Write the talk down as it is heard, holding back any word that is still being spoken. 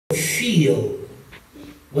feel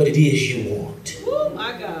what it is you want. Oh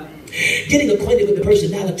my God. Getting acquainted with the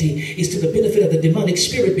personality is to the benefit of the demonic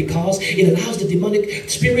spirit because it allows the demonic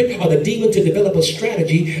spirit or the demon to develop a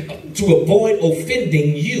strategy to avoid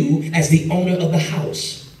offending you as the owner of the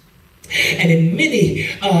house. And in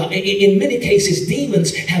many cases,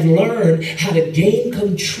 demons have learned how to gain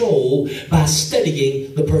control by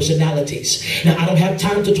studying the personalities. Now, I don't have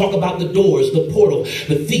time to talk about the doors, the portal,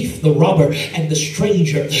 the thief, the robber, and the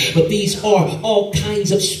stranger. But these are all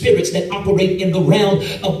kinds of spirits that operate in the realm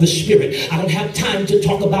of the spirit. I don't have time to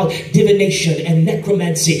talk about divination and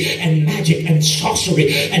necromancy and magic and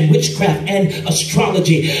sorcery and witchcraft and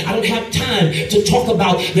astrology. I don't have time to talk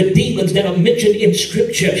about the demons that are mentioned in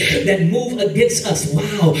Scripture that move against us.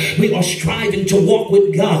 Wow, we are striving to walk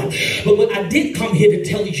with God. But what I did come here to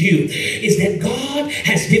tell you is that God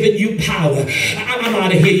has given you power. I'm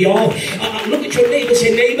out of here, y'all. Look at your neighbor.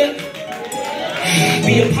 Say, neighbor.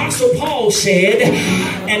 The Apostle Paul said,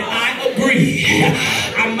 and I agree,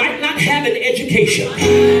 I might not have an education.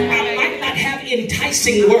 I might not have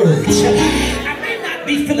enticing words.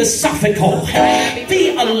 Be philosophical,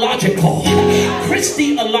 theological,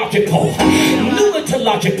 Christological,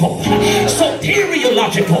 pneumatological,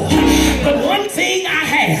 soteriological. But one thing I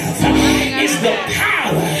have is the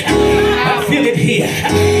power, I feel it here,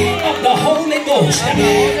 of the Holy Ghost.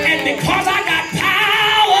 And because I got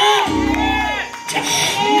power,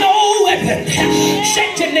 no weapon.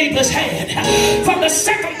 Shake your neighbor's hand from the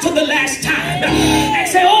second to the last time and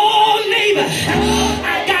say, oh neighbor,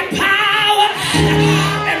 I got power.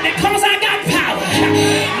 And because I got power,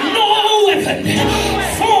 no weapon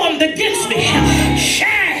formed against me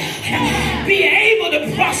shall be able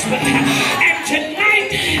to prosper. And tonight,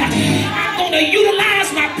 I'm going to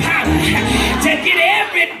utilize my power to get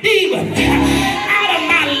every demon out of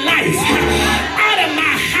my life, out of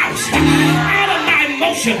my house, out of my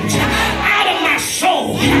emotions, out of my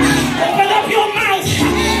soul. Open up your mouth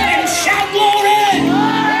and shout glory.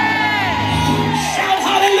 Shout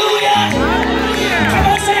hallelujah. Come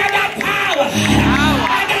on, say I got power.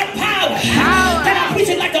 I got power. Can I preach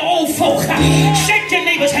it like the old folk? Shake your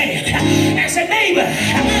neighbor's hand and say, neighbor,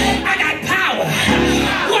 I got power.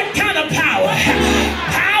 What kind of power?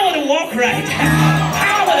 Power to walk right.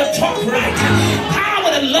 Power to talk right.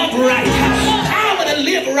 Power to love right. Power to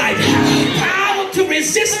live right. Power to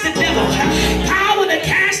resist the devil. Power to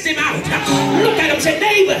cast him out. Look at him, say,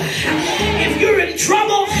 neighbor, if you're in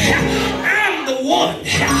trouble, I'm the one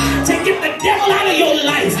to get the devil out of your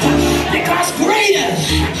life, because greater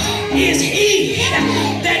is he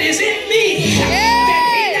that is in me than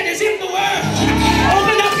he that is in the world.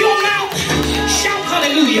 Open up your mouth, shout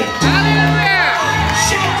hallelujah,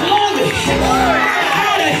 shout glory.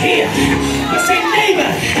 Out of here. You say,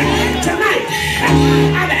 neighbor, tonight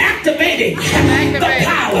I'm activating the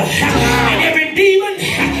power, and every demon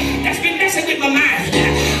that's been messing with my mind,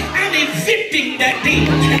 I'm evicting that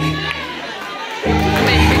demon.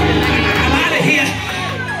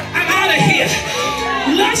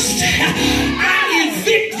 Lust, I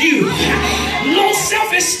evict you. Low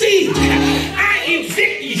self-esteem, I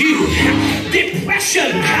evict you.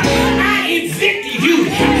 Depression, I evict you.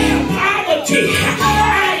 Poverty,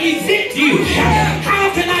 I evict you. How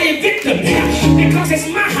can I evict them? Because it's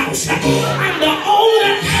my house. I'm the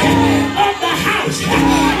owner of the house,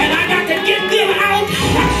 and I got to get them out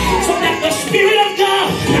so that the Spirit of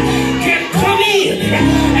God can come in.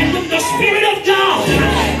 And when the Spirit of God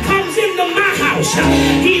comes into my house,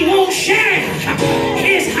 he won't share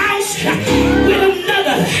his house with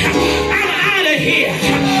another. I'm out of here.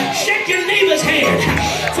 Shake your neighbor's hand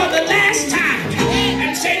for the last time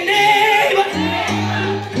and say, neighbor,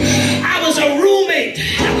 I was a roommate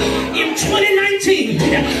in 2019,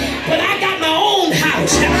 but I got my own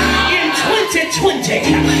house in 2020.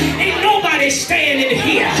 Ain't nobody standing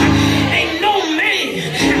here. Ain't no man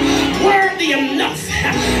worthy enough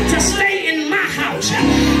to stay in my house.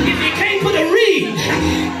 If you can't put a ring,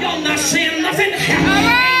 you're not saying nothing.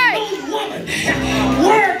 Ain't no woman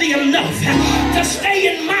worthy enough to stay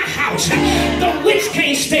in my house. The witch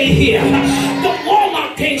can't stay here. The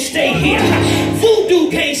warlock can't stay here. Voodoo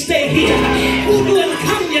can't stay here. Voodoo and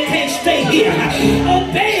Kanya can't stay here.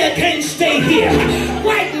 Obeah can't stay here.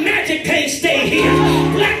 White magic can't stay here.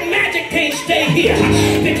 Black magic can't stay here.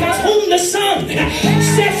 Because whom the Son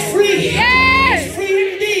sets free is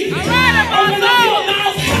free indeed. Open up your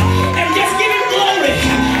mouth and just give him glory.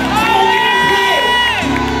 Come on, give him praise.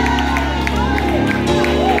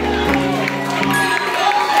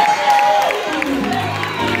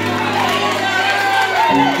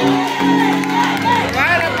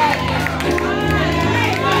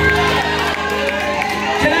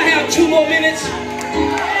 Can I have 2 more minutes?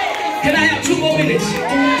 Can I have 2 more minutes?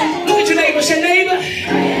 Look at your neighbor. Say, neighbor,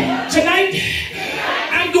 tonight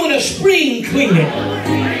I'm doing a spring cleaning.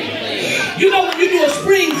 You know when you do a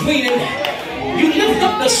spring cleaning, you lift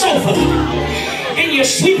up the sofa and you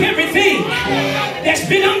sweep everything that's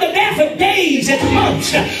been under there for days and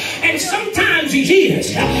months and sometimes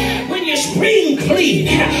years. When you spring clean,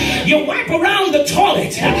 you wipe around the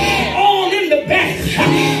toilet, all in the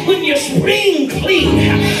bath. When you spring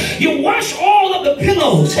clean, you wash all of the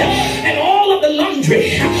pillows and all of the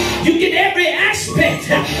laundry. You get every aspect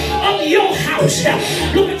of your house.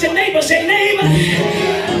 Look at your neighbor. Say, neighbor,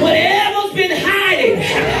 whatever's been hiding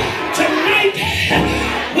tonight,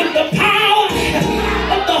 with the power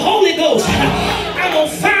of the Holy Ghost, I'm going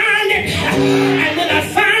to find it. And when I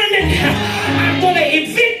find it, I'm going to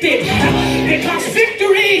evict it. Because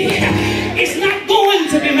victory is not going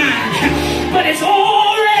to be mine, but it's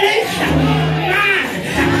already mine.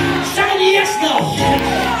 Shout yes, Lord.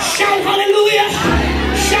 Shout hallelujah.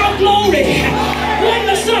 Shout glory. Run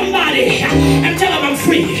to somebody and tell them I'm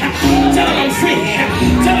free. Tell them I'm free.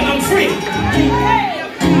 Tell them I'm free.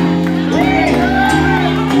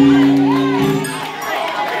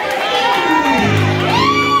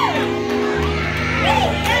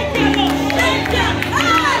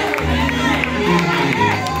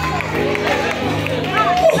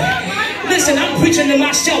 Listen, I'm preaching to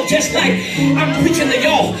myself just like I'm preaching to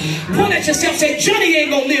y'all. Point at yourself, say, Johnny ain't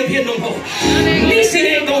gonna live here no more. Lisa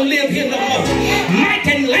ain't gonna live here no more. Mike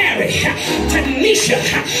and Larry, Tanisha,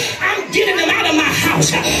 I'm getting them out of my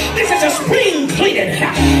house. This is a spring cleaning.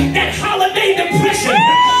 That holiday depression.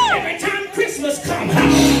 Every time Christmas comes,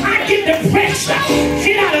 I get depressed.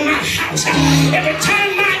 Get out of my house. Every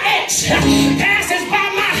time my ex passes by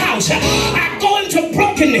my house, I go into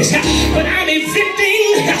brokenness. But I'm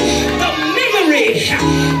evicting the memory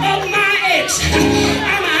of my ex.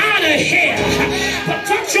 I'm out of here. But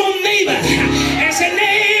touch your neighbor and say,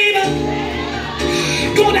 neighbor,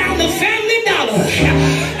 go down to Family Dollar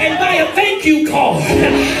and buy a thank you card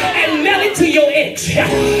and mail it to your ex.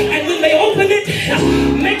 And when they open it,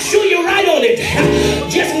 make sure you write on it.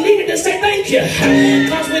 Just leave it to say thank you.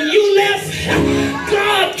 Because when you left,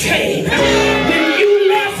 God came. When you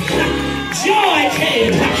left, joy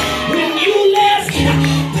came. When you left,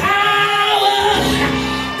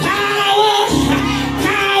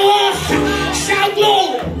 shout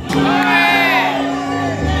glory.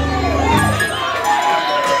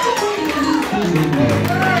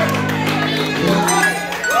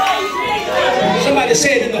 Somebody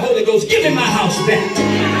said in the Holy Ghost, give me my house back.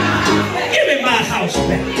 Give me my house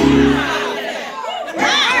back.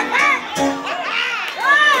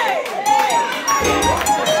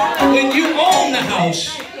 When you own the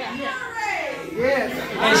house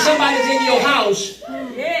and somebody's in your house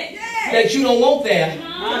that you don't want there,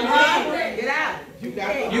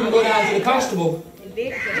 you can go down to the constable.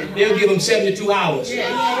 They'll give them 72 hours. Are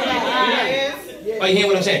you hearing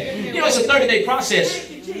what I'm saying? You know, it's a 30-day process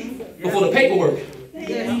before the paperwork.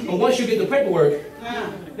 But once you get the paperwork,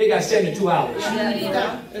 they got 72 hours.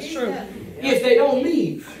 That's true. If they don't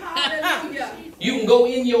leave, you can go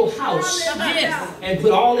in your house and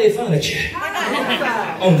put all their furniture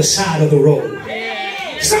on the side of the road.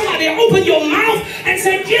 Somebody open your mouth and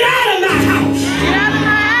say, get out of my house. Get out of my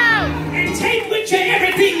house. And take with you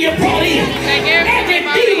everything you brought in. Every